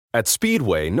At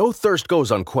Speedway, no thirst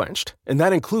goes unquenched, and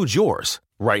that includes yours.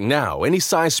 Right now, any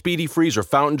size Speedy Freeze or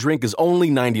fountain drink is only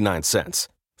 99 cents.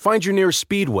 Find your nearest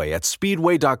Speedway at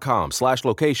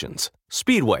speedway.com/locations.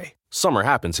 Speedway. Summer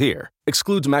happens here.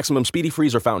 Excludes maximum Speedy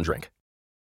Freeze or fountain drink.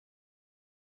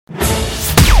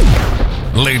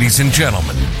 Ladies and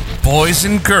gentlemen, boys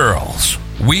and girls,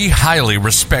 we highly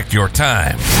respect your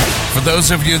time. For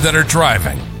those of you that are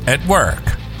driving, at work,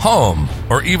 home,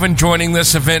 or even joining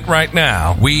this event right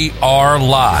now, we are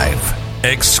live,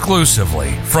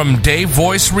 exclusively from Dave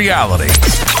Voice Reality.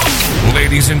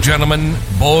 Ladies and gentlemen,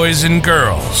 boys and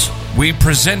girls, we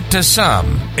present to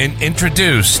some and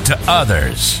introduce to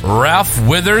others, Ralph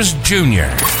Withers Jr.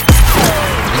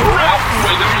 Ralph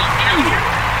Withers Jr.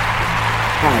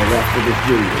 Hi, Ralph Withers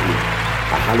Jr.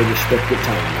 I highly respect your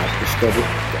time. I've discovered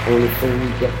the only thing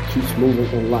that keeps moving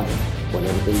in life when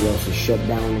everything else is shut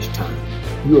down is time.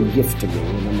 You're a gift to me,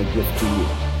 and I'm a gift to you.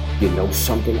 You know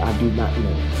something I do not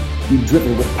know. You're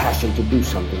driven with passion to do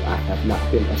something I have not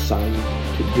been assigned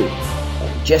to do.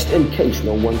 And just in case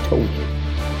no one told you,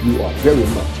 you are very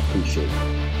much appreciated.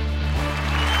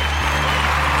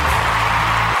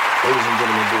 Ladies and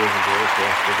gentlemen, boys and girls,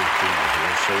 Ralph Withers Jr.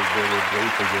 here. So very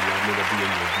grateful you allow me to be in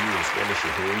your view as well as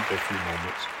your hearing for a few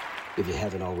moments. If you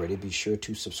haven't already, be sure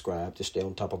to subscribe to stay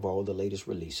on top of all the latest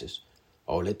releases.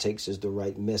 All it takes is the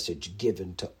right message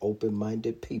given to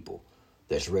open-minded people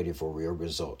that's ready for real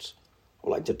results. I'd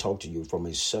like to talk to you from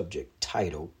a subject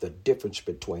titled The Difference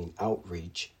Between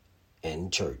Outreach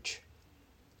and Church.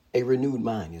 A renewed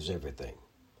mind is everything.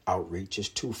 Outreach is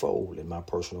twofold in my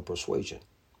personal persuasion.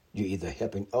 You're either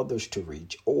helping others to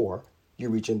reach or you're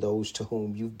reaching those to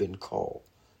whom you've been called.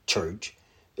 Church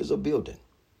is a building,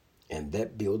 and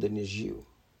that building is you.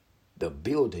 The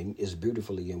building is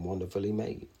beautifully and wonderfully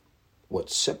made. What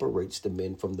separates the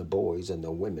men from the boys and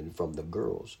the women from the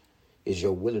girls is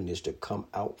your willingness to come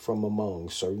out from among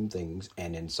certain things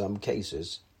and in some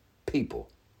cases, people.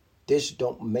 This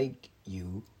don't make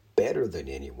you better than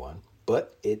anyone,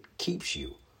 but it keeps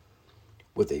you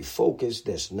with a focus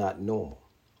that's not normal.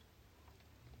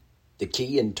 The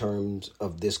key in terms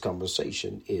of this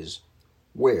conversation is,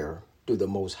 where do the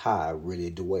Most High really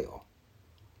dwell?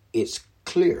 It's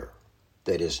clear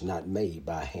that it's not made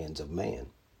by hands of man.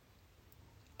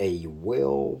 A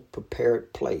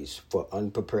well-prepared place for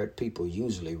unprepared people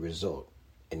usually result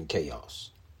in chaos.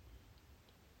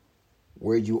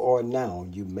 Where you are now,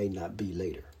 you may not be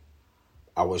later.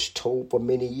 I was told for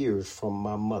many years from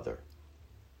my mother,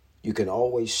 you can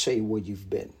always say where you've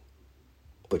been,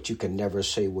 but you can never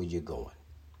say where you're going.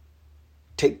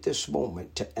 Take this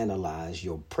moment to analyze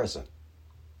your present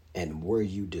and where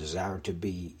you desire to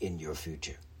be in your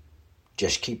future.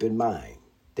 Just keep in mind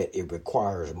that it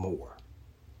requires more.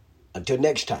 Until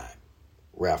next time,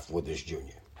 Ralph Withers Jr.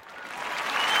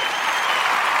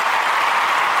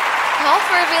 Call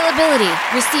for availability.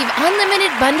 Receive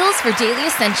unlimited bundles for daily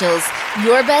essentials.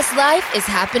 Your best life is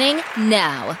happening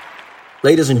now.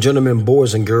 Ladies and gentlemen,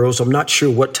 boys and girls, I'm not sure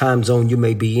what time zone you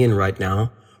may be in right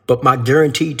now, but my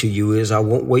guarantee to you is I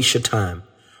won't waste your time.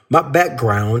 My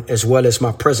background, as well as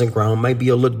my present ground, may be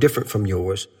a little different from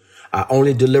yours. I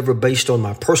only deliver based on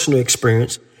my personal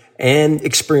experience and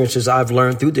experiences I've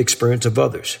learned through the experience of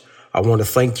others. I want to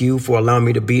thank you for allowing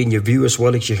me to be in your view as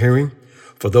well as your hearing.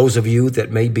 For those of you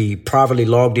that may be privately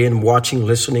logged in, watching,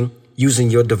 listening, using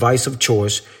your device of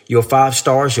choice, your 5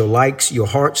 stars, your likes, your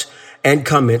hearts, and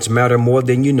comments matter more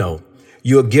than you know.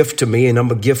 You're a gift to me and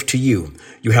I'm a gift to you.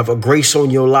 You have a grace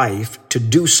on your life to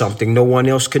do something no one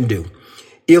else can do.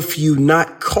 If you're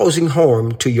not causing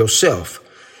harm to yourself,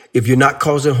 if you're not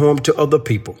causing harm to other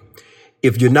people,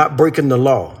 if you're not breaking the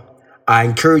law, I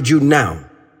encourage you now,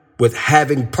 with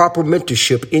having proper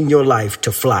mentorship in your life,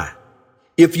 to fly.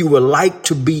 If you would like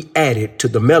to be added to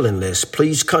the mailing list,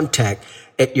 please contact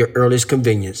at your earliest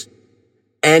convenience.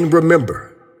 And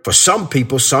remember, for some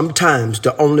people, sometimes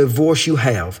the only voice you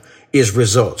have is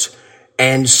results.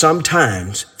 And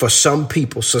sometimes, for some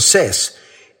people, success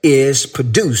is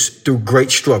produced through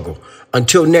great struggle.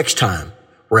 Until next time,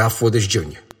 Ralph Withers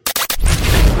Jr.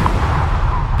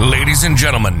 Ladies and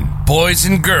gentlemen, boys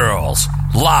and girls,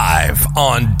 live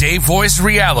on Dave Voice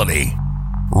Reality,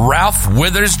 Ralph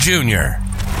Withers Jr.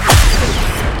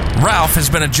 Ralph has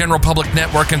been a general public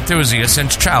network enthusiast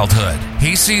since childhood.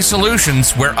 He sees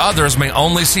solutions where others may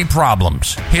only see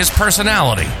problems. His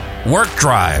personality, work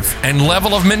drive, and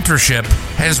level of mentorship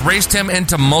has raced him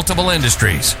into multiple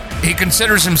industries. He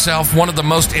considers himself one of the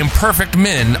most imperfect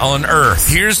men on earth.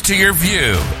 Here's to your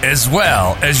view as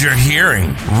well as your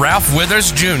hearing. Ralph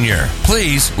Withers Jr.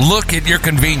 Please look at your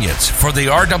convenience for the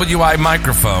RWI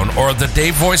microphone or the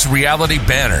Dave Voice Reality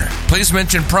banner. Please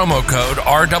mention promo code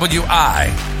RWI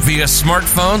via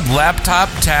smartphone, laptop,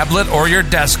 tablet, or your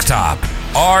desktop.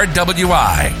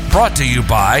 RWI, brought to you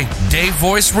by Dave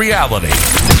Voice Reality.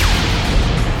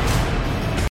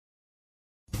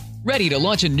 Ready to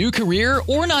launch a new career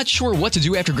or not sure what to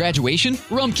do after graduation?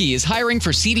 Rumpke is hiring for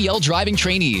CDL driving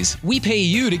trainees. We pay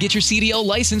you to get your CDL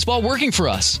license while working for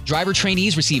us. Driver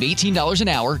trainees receive $18 an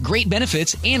hour, great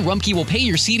benefits, and Rumpke will pay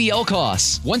your CDL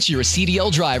costs. Once you're a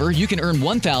CDL driver, you can earn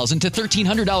 $1,000 to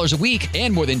 $1,300 a week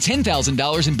and more than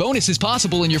 $10,000 in bonuses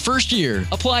possible in your first year.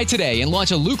 Apply today and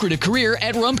launch a lucrative career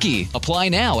at Rumpke. Apply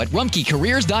now at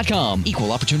rumpkecareers.com.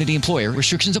 Equal opportunity employer.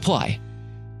 Restrictions apply.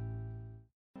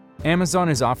 Amazon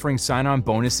is offering sign-on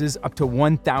bonuses up to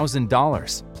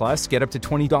 $1,000, plus get up to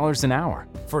 $20 an hour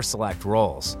for select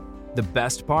roles. The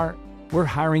best part? We're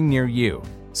hiring near you.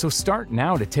 So start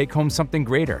now to take home something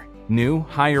greater. New,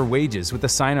 higher wages with a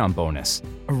sign-on bonus,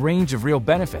 a range of real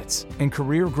benefits, and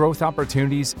career growth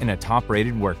opportunities in a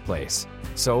top-rated workplace.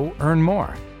 So earn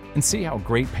more and see how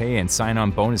great pay and sign-on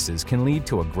bonuses can lead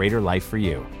to a greater life for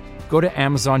you. Go to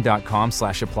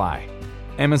amazon.com/apply.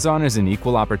 Amazon is an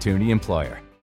equal opportunity employer.